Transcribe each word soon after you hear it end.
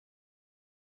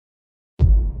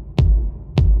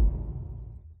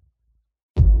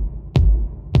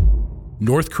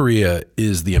North Korea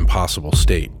is the impossible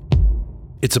state.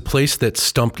 It's a place that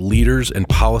stumped leaders and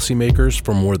policymakers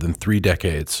for more than 3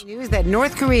 decades. News that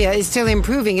North Korea is still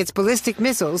improving its ballistic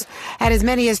missiles at as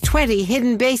many as 20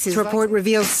 hidden bases. Report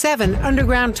reveals 7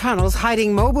 underground tunnels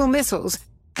hiding mobile missiles.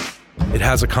 It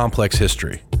has a complex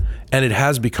history, and it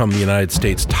has become the United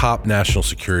States' top national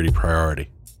security priority.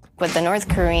 What the North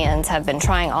Koreans have been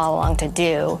trying all along to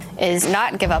do is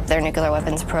not give up their nuclear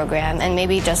weapons program and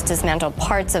maybe just dismantle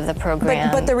parts of the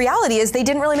program. But the reality is they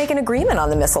didn't really make an agreement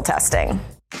on the missile testing.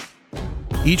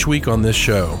 Each week on this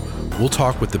show, we'll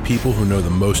talk with the people who know the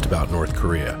most about North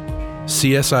Korea.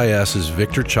 CSIS's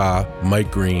Victor Cha, Mike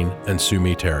Green, and Sue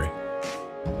Mi Terry.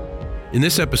 In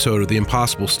this episode of The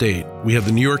Impossible State, we have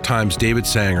the New York Times' David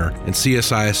Sanger and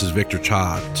CSIS's Victor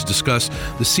Cha to discuss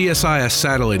the CSIS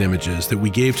satellite images that we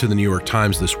gave to the New York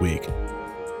Times this week.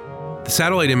 The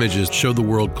satellite images show the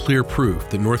world clear proof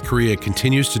that North Korea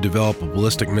continues to develop a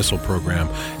ballistic missile program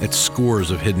at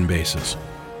scores of hidden bases.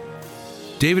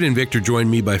 David and Victor joined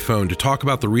me by phone to talk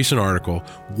about the recent article,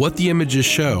 what the images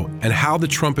show, and how the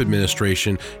Trump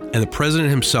administration and the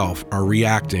president himself are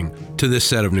reacting to this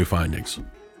set of new findings.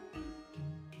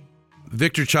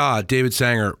 Victor Cha, David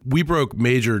Sanger, we broke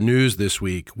major news this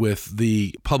week with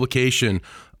the publication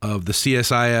of the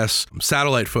CSIS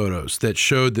satellite photos that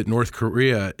showed that North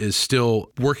Korea is still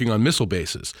working on missile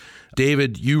bases.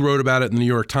 David, you wrote about it in the New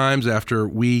York Times after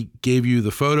we gave you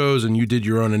the photos and you did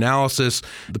your own analysis.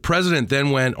 The president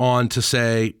then went on to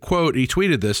say, quote, he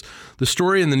tweeted this, "The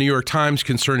story in the New York Times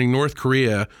concerning North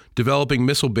Korea developing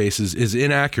missile bases is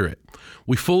inaccurate.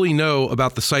 We fully know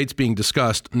about the sites being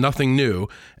discussed, nothing new,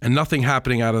 and nothing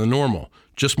happening out of the normal,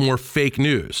 just more fake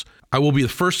news. I will be the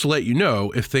first to let you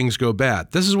know if things go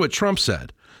bad." This is what Trump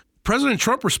said. President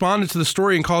Trump responded to the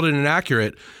story and called it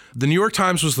inaccurate. The New York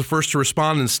Times was the first to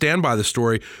respond and stand by the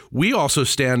story. We also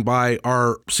stand by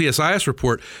our CSIS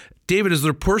report. David, as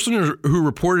the person who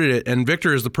reported it, and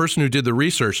Victor is the person who did the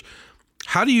research,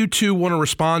 how do you two want to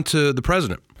respond to the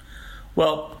president?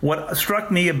 Well, what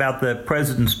struck me about the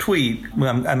president's tweet,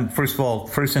 first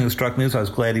thing that struck me is I was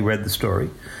glad he read the story.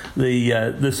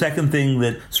 The second thing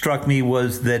that struck me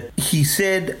was that he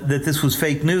said that this was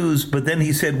fake news, but then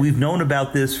he said we've known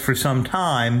about this for some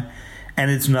time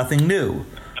and it's nothing new.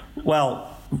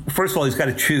 Well, first of all, he's got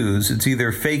to choose. It's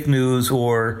either fake news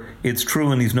or it's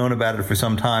true and he's known about it for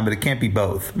some time, but it can't be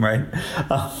both, right?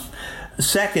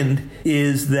 Second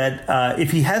is that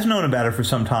if he has known about it for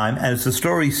some time, as the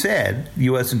story said,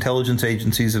 U.S. intelligence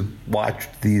agencies have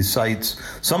watched these sites,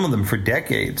 some of them for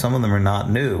decades, some of them are not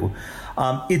new.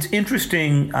 It's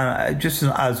interesting, just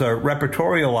as a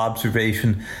repertorial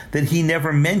observation, that he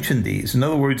never mentioned these. In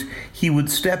other words, he would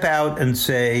step out and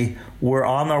say, we're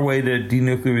on our way to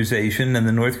denuclearization, and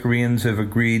the North Koreans have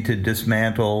agreed to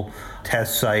dismantle a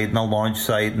test site and a launch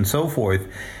site and so forth.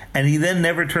 And he then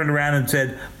never turned around and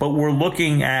said, but we're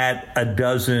looking at a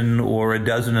dozen or a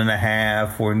dozen and a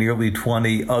half or nearly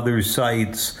 20 other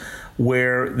sites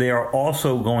where they are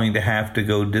also going to have to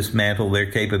go dismantle their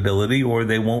capability or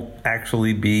they won't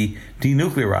actually be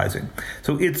denuclearizing.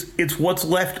 So it's what's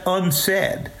left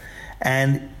unsaid.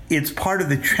 And it's part of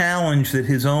the challenge that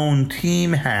his own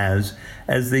team has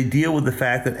as they deal with the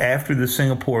fact that after the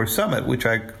Singapore summit, which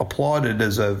I applauded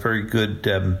as a very good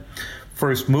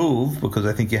first move, because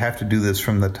I think you have to do this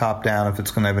from the top down if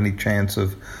it's going to have any chance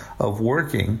of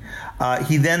working.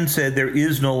 He then said there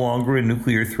is no longer a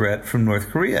nuclear threat from North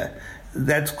Korea.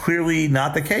 That's clearly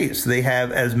not the case. They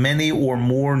have as many or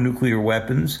more nuclear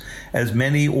weapons, as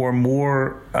many or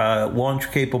more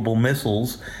launch-capable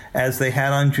missiles as they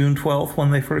had on June 12th when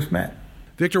they first met.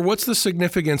 Victor, what's the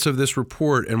significance of this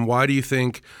report, and why do you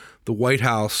think the White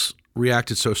House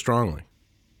reacted so strongly?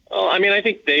 Well, I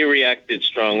think they reacted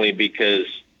strongly because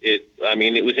it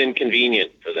was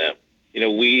inconvenient for them.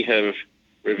 We have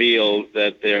revealed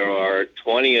that there are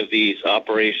 20 of these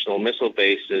operational missile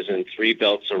bases and 3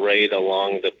 belts arrayed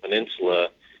along the peninsula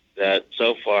that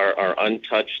so far are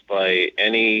untouched by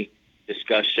any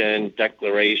discussion,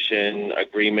 declaration,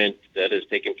 agreement that has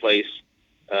taken place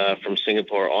from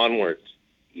Singapore onwards.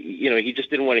 He just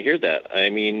didn't want to hear that.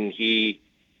 He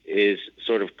is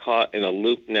sort of caught in a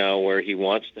loop now where he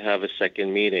wants to have a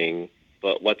second meeting,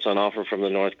 but what's on offer from the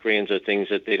North Koreans are things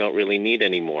that they don't really need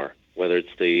anymore, whether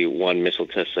it's the one missile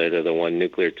test site or the one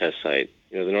nuclear test site.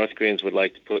 The North Koreans would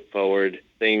like to put forward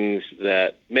things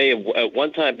that may have at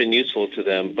one time been useful to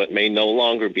them, but may no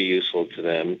longer be useful to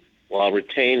them, while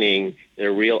retaining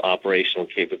their real operational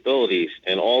capabilities.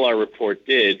 And all our report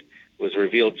did was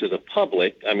reveal to the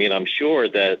public. I'm sure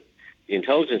that the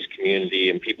intelligence community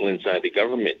and people inside the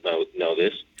government know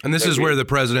this. And this is where the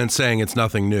president's saying it's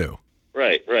nothing new.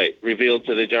 Right. Revealed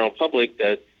to the general public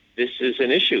that this is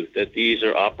an issue, that these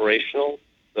are operational.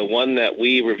 The one that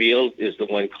we revealed is the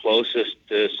one closest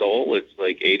to Seoul. It's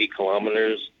like 80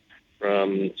 kilometers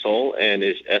from Seoul and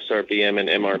is SRBM and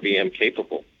MRBM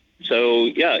capable. So,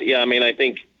 I mean, I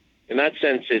think in that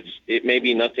sense, it may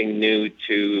be nothing new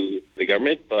to the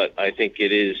government, but I think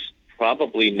it is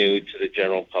probably new to the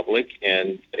general public,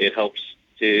 and it helps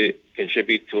to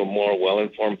contribute to a more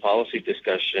well-informed policy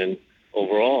discussion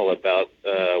overall about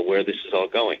where this is all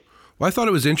going. Well, I thought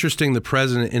it was interesting, the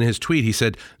president in his tweet, he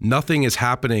said, nothing is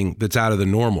happening that's out of the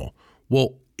normal.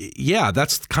 Well, yeah,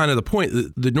 that's kind of the point.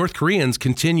 The North Koreans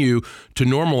continue to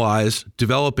normalize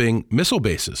developing missile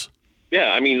bases.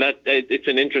 Yeah, I mean, it's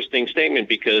an interesting statement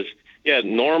because,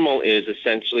 normal is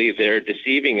essentially they're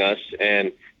deceiving us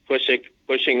and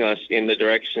pushing us in the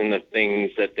direction of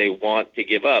things that they want to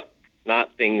give up,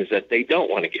 not things that they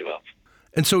don't want to give up.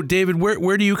 And so, David,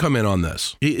 where do you come in on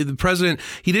this? The president,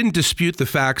 he didn't dispute the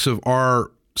facts of our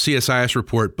CSIS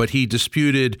report, but he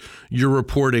disputed your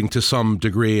reporting to some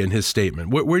degree in his statement.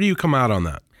 Where do you come out on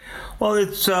that? Well,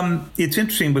 it's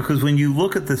interesting because when you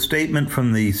look at the statement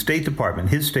from the State Department,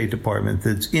 his State Department,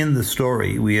 that's in the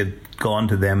story, we had gone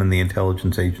to them and the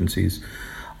intelligence agencies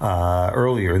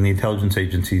earlier, and the intelligence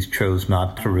agencies chose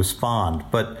not to respond.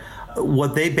 But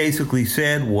what they basically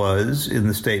said was, in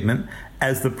the statement,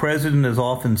 as the president has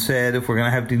often said, if we're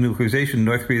going to have denuclearization,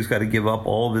 North Korea's got to give up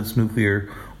all of its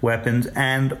nuclear weapons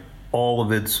and all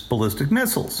of its ballistic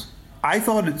missiles. I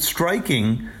thought it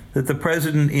striking that the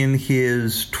president in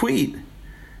his tweet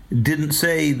didn't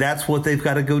say that's what they've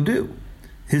got to go do.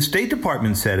 His State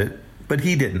Department said it, but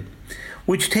he didn't.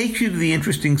 Which takes you to the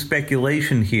interesting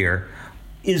speculation here.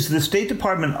 Is the State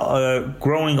Department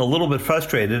growing a little bit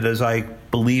frustrated, as I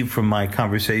believe from my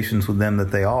conversations with them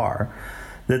that they are,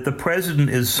 that the president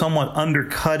is somewhat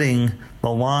undercutting the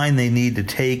line they need to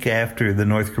take after the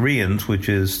North Koreans, which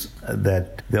is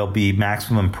that there'll be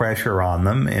maximum pressure on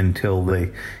them until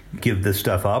they give this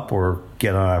stuff up or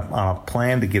get on a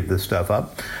plan to give this stuff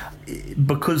up,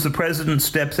 because the president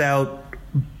steps out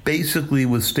basically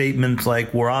with statements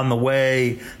like, we're on the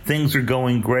way, things are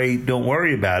going great, don't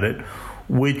worry about it,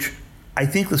 which I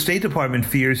think the State Department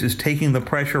fears is taking the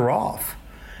pressure off.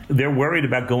 They're worried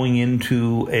about going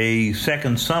into a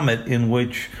second summit in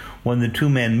which, when the two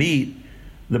men meet,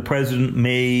 the president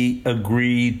may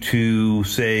agree to,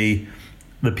 say,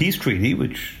 the peace treaty,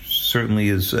 which certainly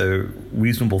is a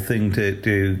reasonable thing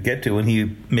to get to, and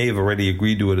he may have already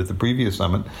agreed to it at the previous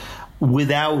summit,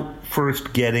 without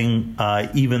first getting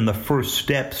even the first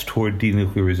steps toward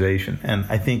denuclearization. And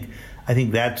I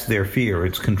think that's their fear.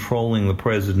 It's controlling the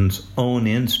president's own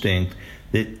instinct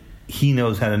that he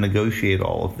knows how to negotiate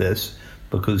all of this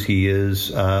because he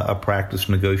is a practiced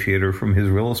negotiator from his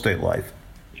real estate life.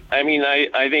 I mean,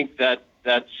 I think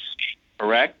that's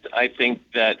correct. I think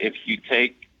that if you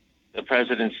take the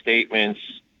president's statements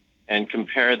and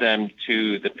compare them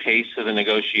to the pace of the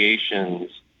negotiations,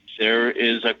 there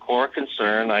is a core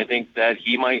concern, I think, that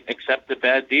he might accept a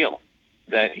bad deal,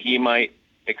 that he might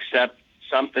accept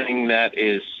something that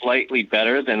is slightly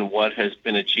better than what has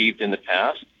been achieved in the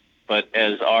past, but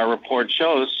as our report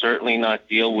shows, certainly not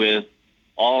deal with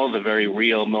all the very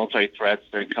real military threats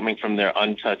that are coming from their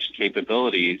untouched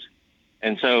capabilities.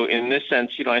 And so in this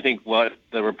sense, I think what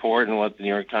the report and what the New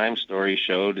York Times story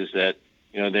showed is that,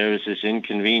 there is this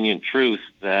inconvenient truth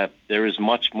that there is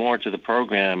much more to the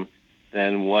program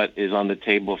than what is on the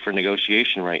table for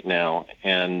negotiation right now.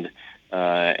 And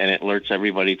it alerts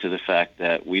everybody to the fact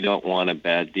that we don't want a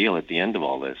bad deal at the end of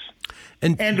all this.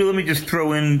 And Andrew, let me just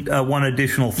throw in one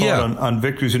additional thought on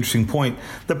Victor's interesting point.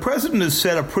 The president has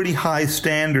set a pretty high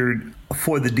standard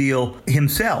for the deal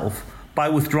himself by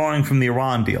withdrawing from the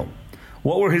Iran deal.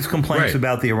 What were his complaints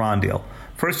about the Iran deal?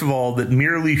 First of all, that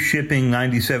merely shipping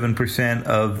 97%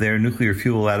 of their nuclear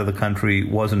fuel out of the country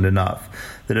wasn't enough,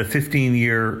 that a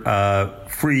 15-year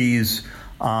freeze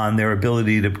on their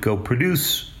ability to go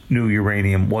produce new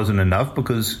uranium wasn't enough,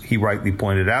 because he rightly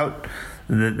pointed out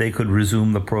that they could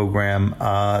resume the program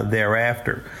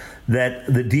thereafter.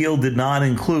 That the deal did not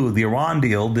include, the Iran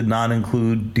deal did not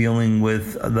include dealing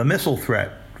with the missile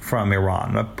threat from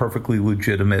Iran, a perfectly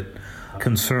legitimate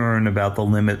concern about the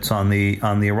limits on the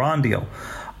Iran deal.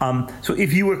 So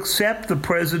if you accept the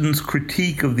president's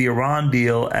critique of the Iran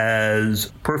deal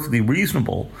as perfectly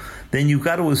reasonable, then you've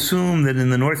got to assume that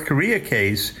in the North Korea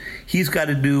case, he's got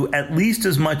to do at least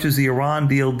as much as the Iran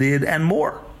deal did and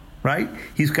more. Right?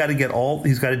 He's got to deal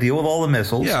with all the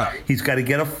missiles. Yeah. He's got to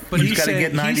get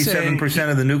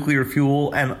 97% of the nuclear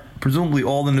fuel and presumably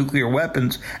all the nuclear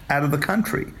weapons out of the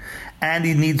country. And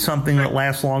he needs something that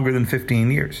lasts longer than 15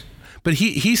 years. But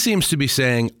he seems to be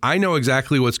saying, I know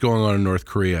exactly what's going on in North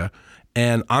Korea,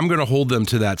 and I'm going to hold them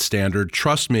to that standard.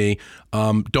 Trust me.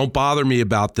 Don't bother me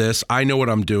about this. I know what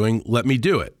I'm doing. Let me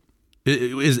do it.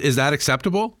 Is that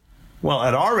acceptable? Well,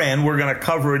 at our end, we're going to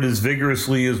cover it as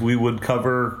vigorously as we would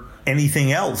cover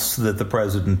anything else that the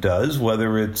president does,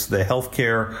 whether it's the health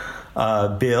care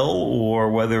bill or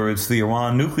whether it's the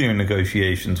Iran nuclear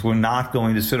negotiations. We're not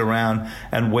going to sit around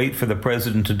and wait for the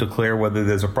president to declare whether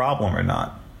there's a problem or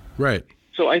not. Right.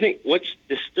 So I think what's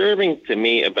disturbing to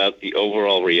me about the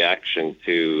overall reaction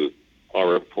to our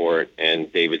report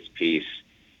and David's piece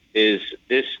is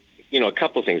this, a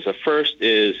couple of things. The first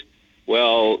is,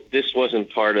 well, this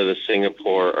wasn't part of the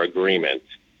Singapore agreement,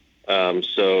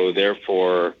 so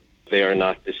therefore they are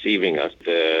not deceiving us.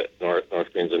 The North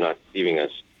Koreans are not deceiving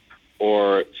us.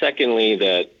 Or secondly,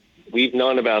 that we've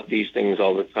known about these things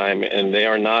all the time, and they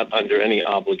are not under any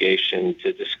obligation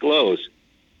to disclose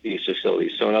these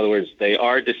facilities. So in other words, they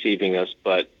are deceiving us,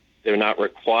 but they're not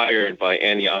required by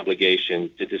any obligation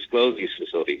to disclose these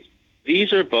facilities.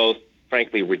 These are both,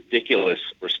 frankly, ridiculous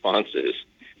responses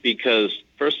because,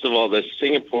 first of all, the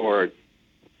Singapore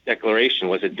declaration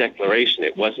was a declaration.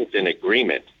 It wasn't an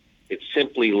agreement. It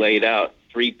simply laid out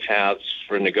 3 paths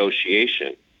for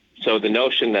negotiation. So the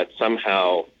notion that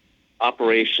somehow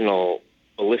operational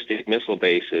ballistic missile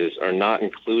bases are not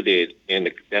included in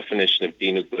the definition of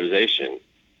denuclearization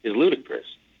is ludicrous.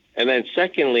 And then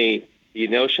secondly, the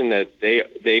notion that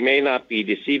they may not be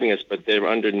deceiving us, but they're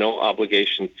under no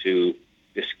obligation to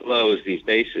disclose these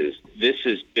bases. This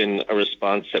has been a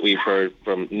response that we've heard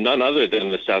from none other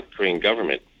than the South Korean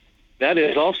government. That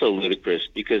is also ludicrous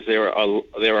because there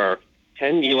are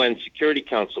 10 UN Security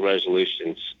Council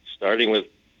resolutions, starting with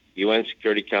UN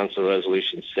Security Council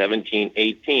Resolution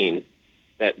 1718,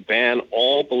 that ban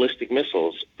all ballistic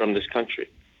missiles from this country,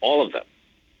 all of them,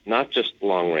 not just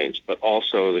long range, but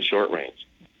also the short range.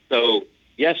 So,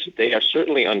 yes, they are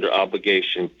certainly under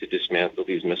obligation to dismantle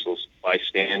these missiles by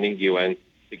standing UN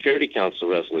Security Council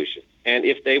resolution. And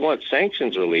if they want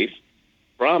sanctions relief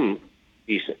from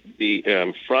the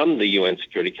UN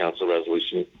Security Council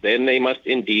resolution, then they must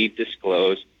indeed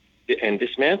disclose and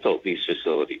dismantle these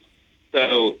facilities.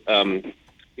 So,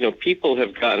 people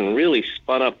have gotten really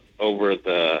spun up over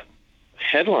the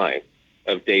headline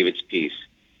of David's piece,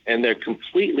 and they're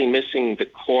completely missing the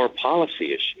core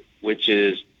policy issue, which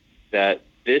is that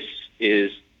this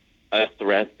is a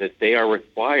threat that they are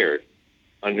required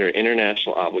under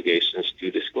international obligations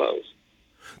to disclose.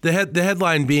 The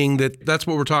headline being that's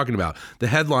what we're talking about. The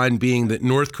headline being that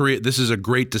North Korea, this is a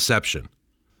great deception.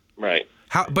 Right.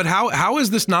 How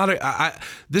is this not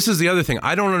this is the other thing.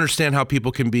 I don't understand how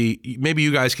people can be, maybe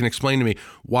you guys can explain to me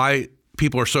why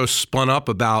people are so spun up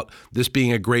about this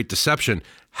being a great deception.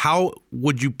 How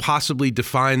would you possibly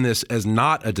define this as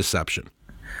not a deception?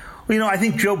 Well, I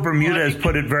think Joe Bermuda has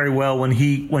put it very well when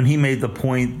he made the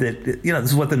point that, this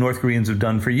is what the North Koreans have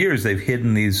done for years. They've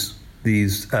hidden these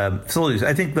facilities.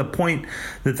 I think the point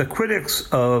that the critics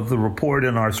of the report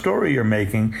and our story are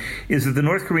making is that the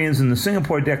North Koreans in the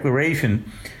Singapore Declaration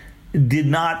did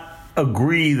not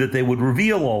agree that they would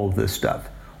reveal all of this stuff.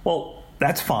 Well,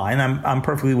 that's fine. I'm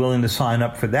perfectly willing to sign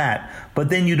up for that. But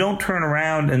then you don't turn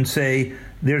around and say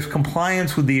there's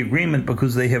compliance with the agreement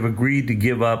because they have agreed to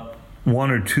give up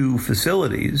 1 or 2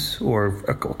 facilities or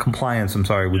compliance,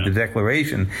 with the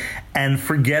declaration, and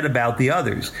forget about the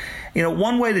others.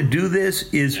 One way to do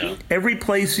this is every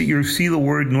place that you see the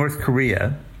word North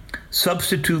Korea,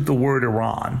 substitute the word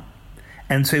Iran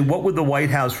and say, what would the White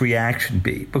House reaction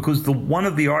be? Because one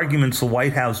of the arguments the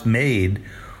White House made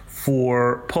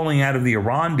for pulling out of the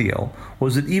Iran deal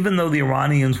was that even though the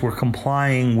Iranians were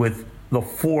complying with the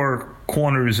 4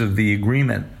 corners of the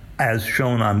agreement, as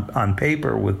shown on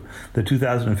paper with the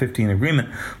 2015 agreement,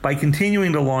 by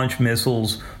continuing to launch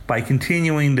missiles, by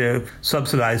continuing to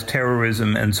subsidize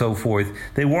terrorism and so forth,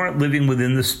 they weren't living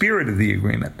within the spirit of the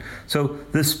agreement. So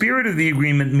the spirit of the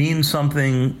agreement means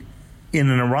something in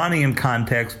an Iranian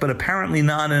context, but apparently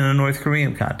not in a North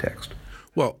Korean context.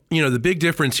 Well, the big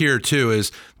difference here, too,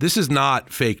 is this is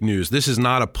not fake news. This is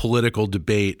not a political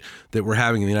debate that we're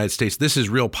having in the United States. This is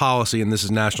real policy, and this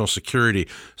is national security.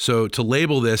 So to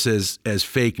label this as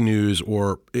fake news,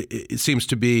 or it seems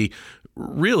to be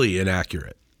really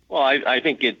inaccurate. Well, I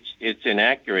think it's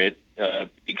inaccurate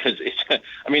because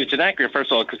it's inaccurate,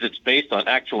 first of all, because it's based on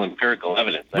actual empirical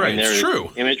evidence. It's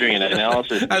true. Imagery and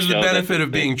analysis has the benefit of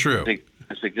being true.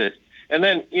 This exists. And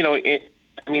then,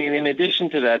 in addition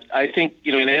to that, I think,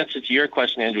 in answer to your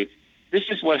question, Andrew, this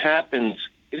is what happens.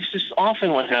 This is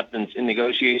often what happens in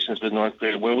negotiations with North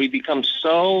Korea, where we become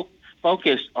so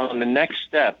focused on the next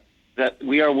step that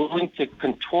we are willing to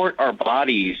contort our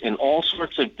bodies in all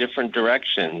sorts of different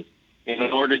directions in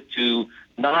order to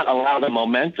not allow the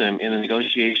momentum in the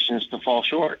negotiations to fall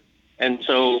short. And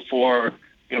so for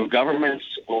governments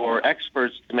or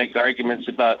experts to make arguments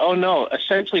about,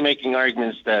 essentially making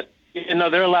arguments that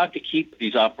they're allowed to keep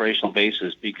these operational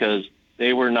bases because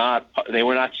they were not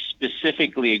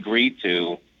specifically agreed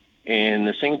to in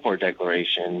the Singapore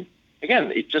Declaration.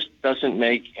 Again, it just doesn't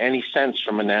make any sense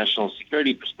from a national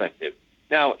security perspective.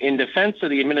 Now, in defense of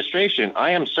the administration,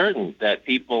 I am certain that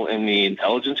people in the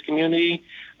intelligence community,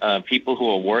 people who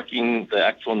are working the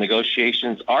actual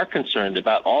negotiations, are concerned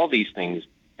about all these things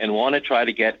and want to try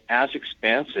to get as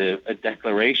expansive a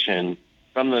declaration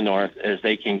from the North as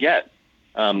they can get.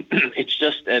 It's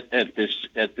just at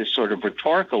this sort of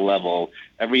rhetorical level,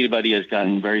 everybody has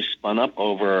gotten very spun up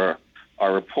over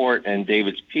our report and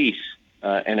David's piece,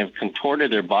 and have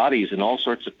contorted their bodies in all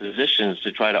sorts of positions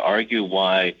to try to argue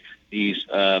why these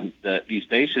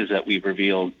bases that we've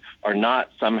revealed are not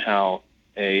somehow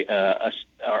a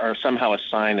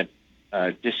sign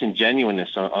of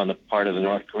disingenuousness on the part of the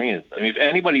North Koreans. I mean, if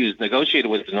anybody who's negotiated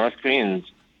with the North Koreans,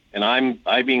 and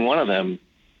I being one of them,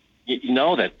 you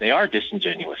know that they are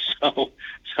disingenuous.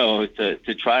 So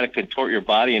to try to contort your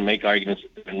body and make arguments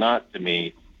that they're not, to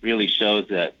me, really shows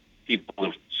that people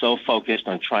are so focused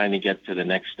on trying to get to the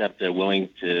next step, they're willing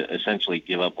to essentially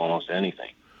give up almost anything.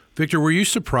 Victor, were you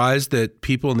surprised that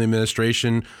people in the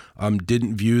administration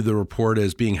didn't view the report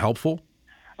as being helpful?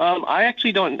 I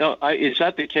actually don't know. Is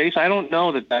that the case? I don't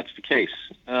know that that's the case.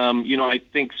 I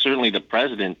think certainly the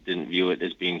president didn't view it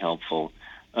as being helpful.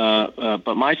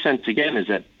 But my sense, again, is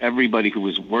that everybody who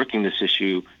was working this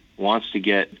issue wants to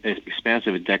get as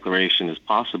expansive a declaration as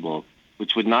possible,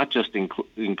 which would not just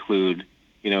include,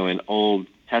 an old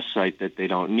test site that they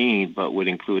don't need, but would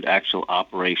include actual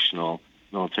operational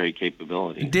military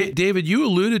capability. David, you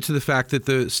alluded to the fact that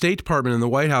the State Department and the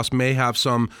White House may have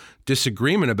some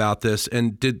disagreement about this.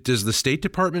 And does the State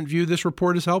Department view this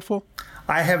report as helpful?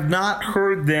 I have not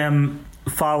heard them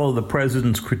follow the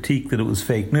president's critique that it was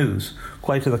fake news.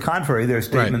 Quite to the contrary, their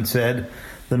statement said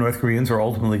the North Koreans are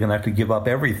ultimately going to have to give up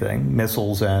everything,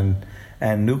 missiles and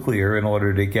nuclear, in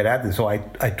order to get at this. So I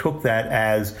took that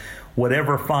as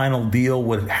whatever final deal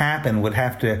would happen would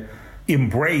have to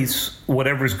embrace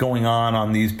whatever's going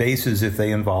on these bases if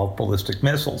they involve ballistic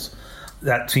missiles.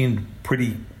 That seemed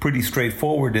pretty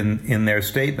straightforward in their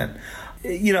statement.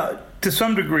 To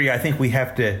some degree, I think we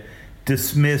have to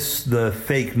dismiss the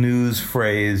fake news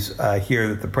phrase here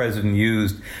that the president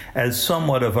used as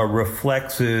somewhat of a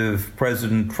reflexive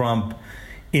President Trump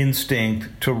instinct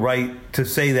to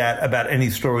say that about any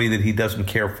story that he doesn't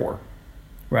care for,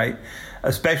 right?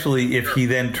 Especially if he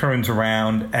then turns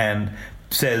around and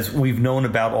says, we've known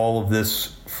about all of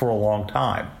this for a long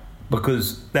time.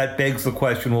 Because that begs the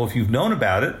question, well, if you've known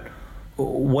about it,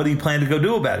 what do you plan to go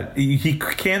do about it? He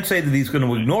can't say that he's going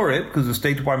to ignore it because the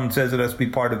State Department says it has to be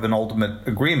part of an ultimate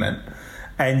agreement.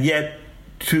 And yet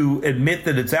to admit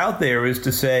that it's out there is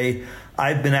to say,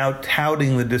 I've been out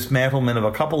touting the dismantlement of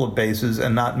a couple of bases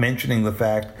and not mentioning the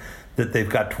fact that they've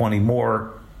got 20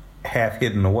 more half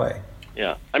hidden away.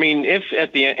 Yeah. I mean, if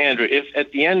at the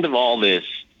end of all this,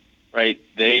 right,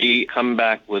 they come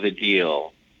back with a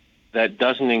deal that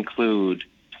doesn't include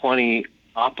 20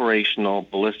 operational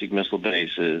ballistic missile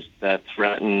bases that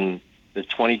threaten the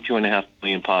 22.5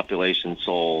 million population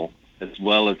Seoul, as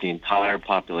well as the entire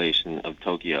population of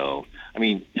Tokyo. I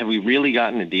mean, have we really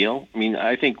gotten a deal? I mean,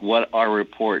 I think what our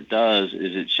report does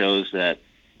is it shows that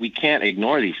we can't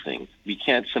ignore these things. We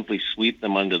can't simply sweep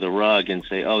them under the rug and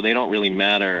say, oh, they don't really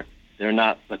matter. They're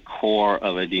not the core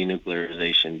of a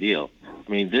denuclearization deal.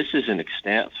 I mean, this is an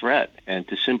extant threat, and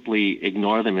to simply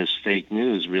ignore them as fake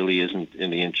news really isn't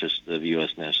in the interest of U.S.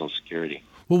 national security.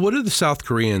 Well, what do the South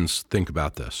Koreans think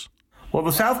about this? Well,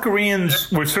 the South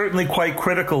Koreans were certainly quite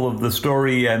critical of the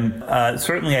story, and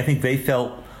certainly I think they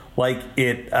felt like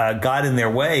it got in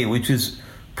their way, which is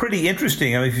pretty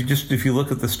interesting. I mean, if you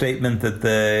look at the statement that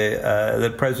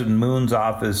that President Moon's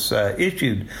office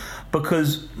issued,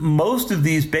 because most of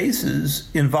these bases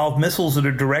involve missiles that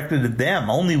are directed at them.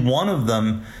 Only one of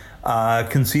them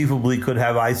conceivably could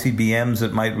have ICBMs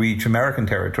that might reach American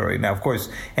territory. Now, of course,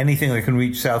 anything that can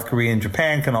reach South Korea and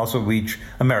Japan can also reach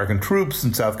American troops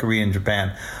in South Korea and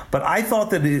Japan. But I thought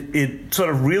that it sort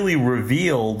of really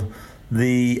revealed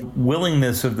the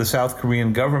willingness of the South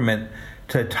Korean government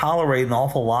to tolerate an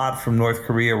awful lot from North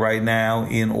Korea right now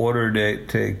in order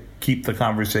to keep the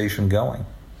conversation going.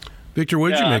 Victor, what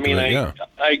did you make of it?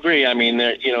 I agree. I mean,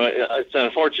 it's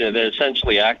unfortunate. They're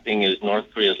essentially acting as North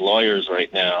Korea's lawyers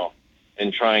right now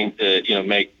and trying to,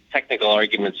 make technical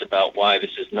arguments about why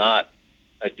this is not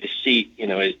a deceit,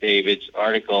 as David's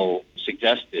article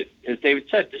suggested. As David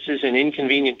said, this is an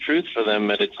inconvenient truth for them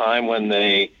at a time when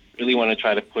they really want to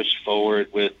try to push forward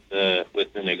with the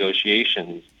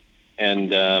negotiations.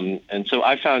 And so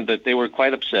I found that they were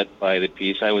quite upset by the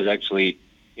piece. I was actually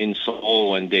in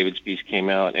Seoul when David's piece came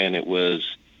out, and it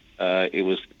was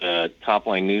a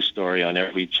top-line news story on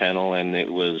every channel, and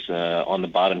it was on the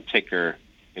bottom ticker,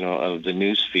 of the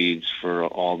news feeds for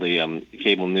all the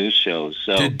cable news shows.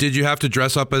 So did you have to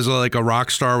dress up as a rock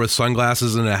star with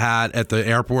sunglasses and a hat at the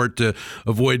airport to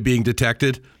avoid being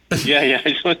detected? Yeah. I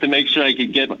just wanted to make sure I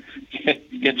could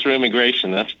get through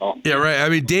immigration. That's all. Yeah, right. I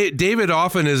mean, David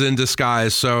often is in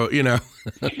disguise, so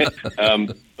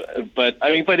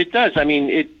but it does. I mean,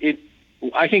 it.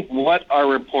 I think what our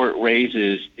report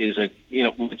raises is a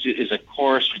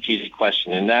core strategic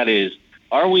question, and that is,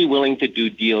 are we willing to do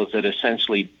deals that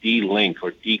essentially de-link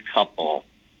or decouple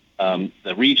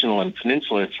the regional and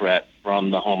peninsular threat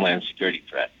from the homeland security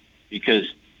threat?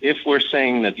 Because if we're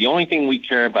saying that the only thing we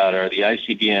care about are the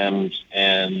ICBMs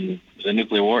and the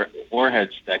nuclear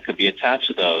warheads that could be attached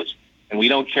to those, and we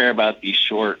don't care about these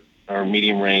short or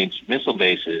medium-range missile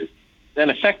bases, then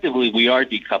effectively we are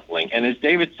decoupling. And as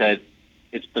David said,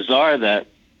 it's bizarre that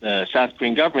the South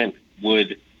Korean government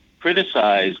would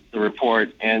criticize the report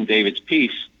and David's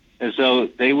piece as though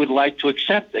they would like to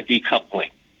accept a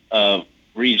decoupling of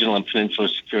regional and peninsular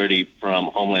security from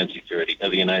homeland security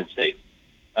of the United States.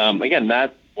 Again,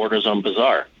 that borders on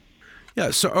bizarre.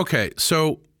 Yeah.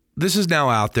 So this is now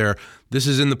out there. This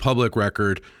is in the public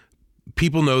record.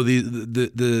 People know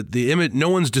the image. No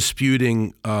one's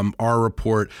disputing our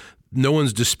report. No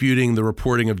one's disputing the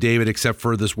reporting of David except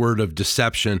for this word of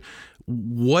deception.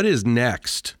 What is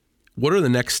next? What are the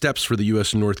next steps for the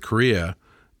U.S. and North Korea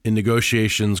in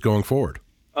negotiations going forward?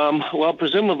 Well,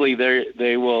 presumably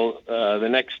they will. The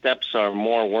next steps are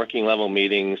more working level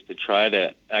meetings to try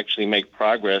to actually make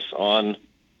progress on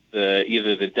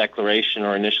either the declaration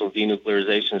or initial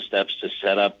denuclearization steps to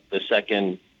set up the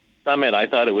second summit. I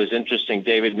thought it was interesting,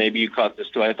 David, maybe you caught this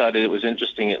too. I thought it was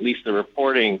interesting, at least the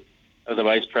reporting of the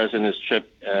vice president's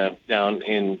trip down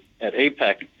at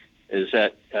APEC, is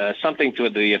that something to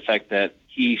the effect that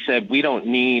he said we don't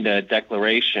need a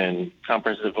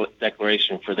comprehensive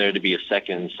declaration for there to be a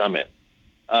second summit,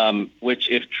 which,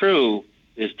 if true,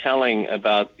 is telling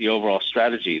about the overall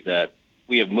strategy, that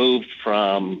we have moved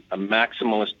from a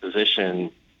maximalist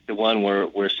position to one where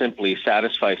we're simply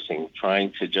satisficing,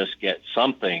 trying to just get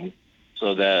something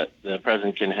so that the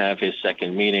president can have his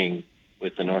second meeting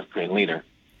with the North Korean leader.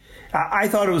 I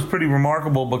thought it was pretty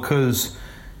remarkable because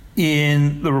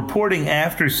in the reporting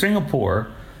after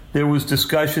Singapore, there was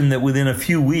discussion that within a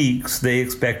few weeks they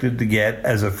expected to get,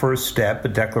 as a first step, a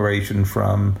declaration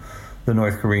from the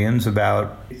North Koreans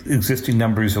about existing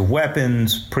numbers of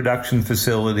weapons, production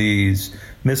facilities,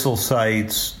 missile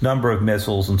sites, number of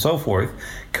missiles, and so forth.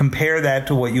 Compare that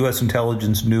to what U.S.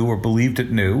 intelligence knew or believed it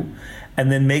knew,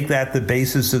 and then make that the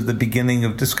basis of the beginning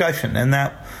of discussion. And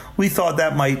that we thought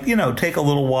that might, take a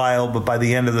little while, but by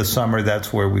the end of the summer,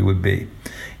 that's where we would be.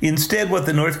 Instead, what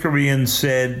the North Koreans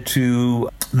said to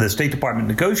the State Department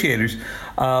negotiators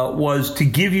was to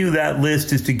give you that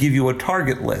list is to give you a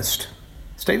target list.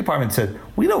 State Department said,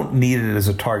 we don't need it as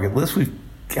a target list. We've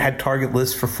had target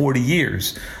lists for 40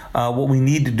 years. What we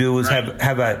need to do is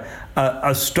have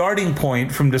a starting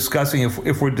point from discussing,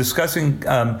 if we're discussing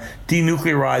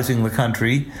denuclearizing the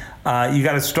country, you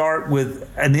got to start with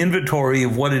an inventory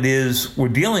of what it is we're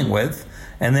dealing with,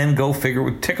 and then go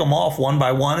tick them off one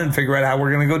by one and figure out how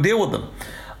we're going to go deal with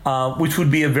them, which would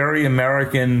be a very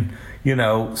American,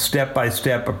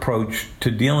 step-by-step approach to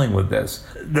dealing with this.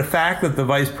 The fact that the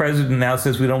vice president now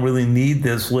says we don't really need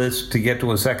this list to get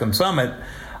to a second summit,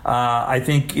 I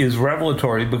think is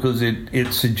revelatory, because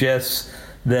it suggests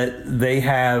that they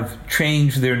have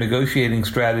changed their negotiating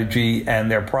strategy and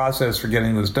their process for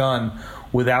getting this done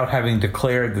without having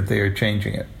declared that they are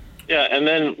changing it. Yeah, and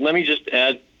then let me just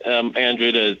add,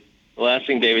 Andrew, to the last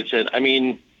thing David said. I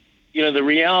mean, the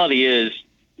reality is,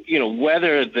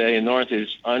 whether the North is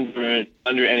under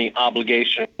any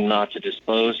obligation not to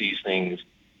disclose these things,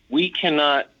 we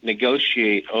cannot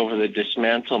negotiate over the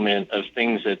dismantlement of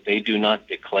things that they do not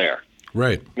declare.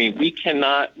 Right. I mean, we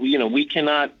cannot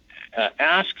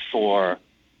ask for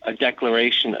a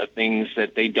declaration of things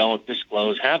that they don't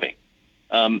disclose having.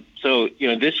 So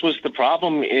this was the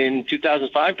problem in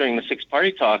 2005 during the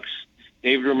six-party talks.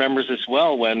 David remembers this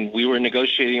well. When we were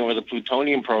negotiating over the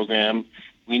plutonium program,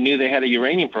 we knew they had a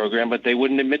uranium program, but they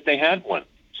wouldn't admit they had one.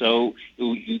 So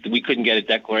we couldn't get a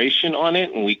declaration on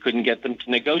it, and we couldn't get them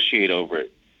to negotiate over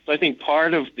it. So I think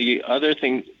part of the other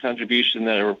contribution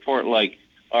that a report like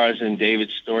ours and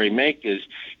David's story make is,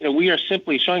 we are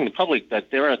simply showing the public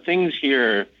that there are things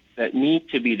here that need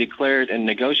to be declared and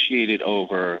negotiated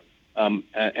over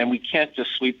And we can't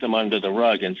just sweep them under the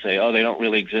rug and say, oh, they don't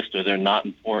really exist or they're not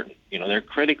important. They're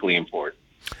critically important.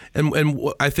 And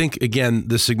I think, again,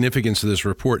 the significance of this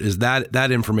report is that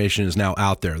that information is now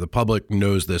out there. The public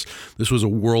knows this. This was a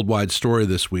worldwide story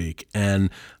this week. And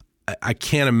I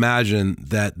can't imagine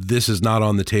that this is not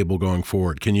on the table going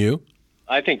forward. Can you?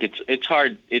 I think it's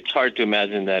hard to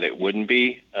imagine that it wouldn't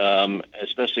be,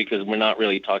 especially because we're not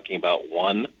really talking about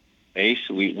one base.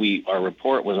 Our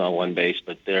report was on one base,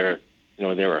 but there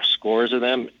are scores of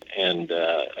them. And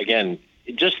again,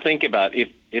 just think about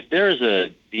if there's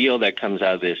a deal that comes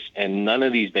out of this and none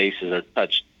of these bases are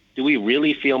touched, do we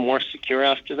really feel more secure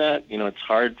after that? It's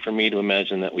hard for me to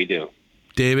imagine that we do.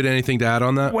 David, anything to add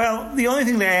on that? Well, the only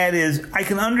thing to add is I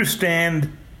can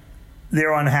understand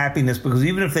their unhappiness, because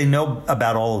even if they know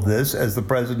about all of this, as the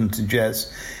president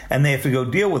suggests, and they have to go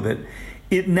deal with it,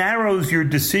 it narrows your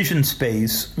decision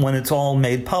space when it's all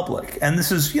made public. And this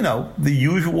is, the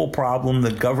usual problem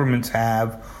that governments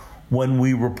have when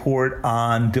we report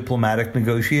on diplomatic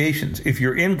negotiations. If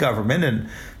you're in government, and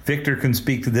Victor can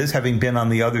speak to this, having been on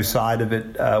the other side of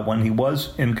it when he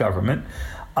was in government,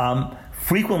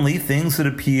 frequently things that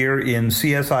appear in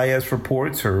CSIS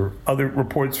reports or other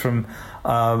reports from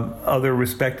other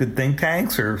respected think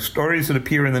tanks, or stories that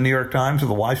appear in the New York Times or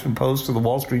the Washington Post or the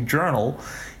Wall Street Journal,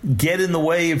 get in the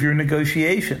way of your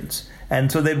negotiations.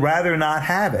 And so they'd rather not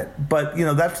have it. But,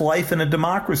 that's life in a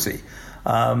democracy.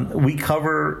 We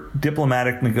cover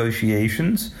diplomatic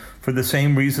negotiations for the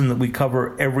same reason that we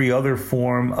cover every other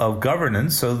form of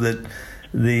governance, so that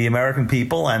the American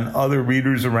people and other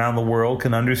readers around the world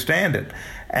can understand it.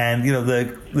 And,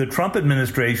 the Trump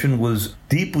administration was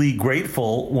deeply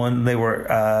grateful when they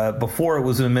were, before it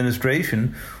was an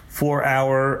administration, for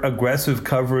our aggressive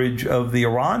coverage of the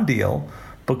Iran deal,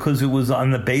 because it was on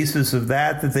the basis of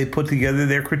that they put together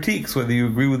their critiques, whether you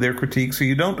agree with their critiques or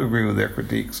you don't agree with their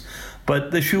critiques.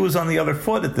 But the shoe is on the other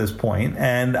foot at this point,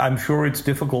 and I'm sure it's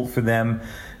difficult for them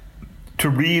to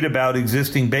read about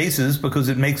existing bases, because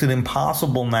it makes it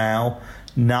impossible now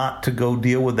not to go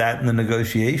deal with that in the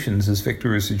negotiations, as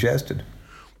Victor has suggested.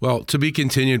 Well, to be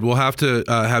continued. We'll have to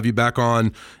have you back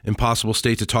on Impossible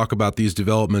State to talk about these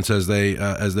developments as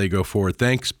they go forward.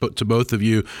 Thanks to both of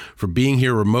you for being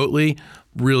here remotely.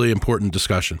 Really important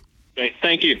discussion. Okay,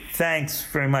 thank you. Thanks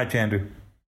very much, Andrew.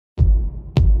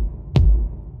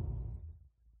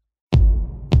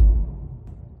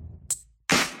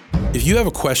 If you have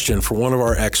a question for one of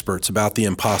our experts about the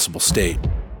impossible state,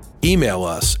 email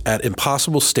us at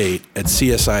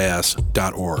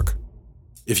impossiblestate@csis.org.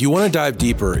 If you want to dive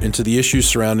deeper into the issues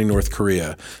surrounding North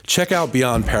Korea, check out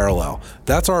Beyond Parallel.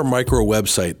 That's our micro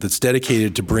website that's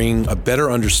dedicated to bringing a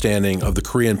better understanding of the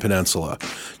Korean Peninsula.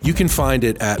 You can find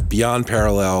it at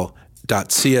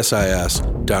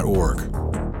beyondparallel.csis.org.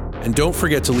 And don't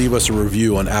forget to leave us a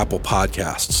review on Apple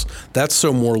Podcasts. That's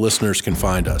so more listeners can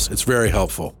find us. It's very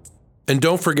helpful. And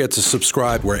don't forget to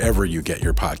subscribe wherever you get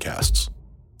your podcasts.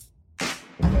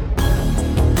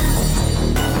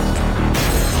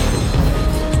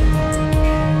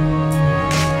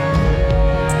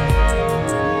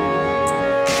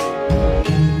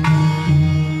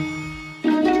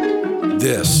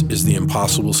 This is The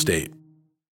Impossible State.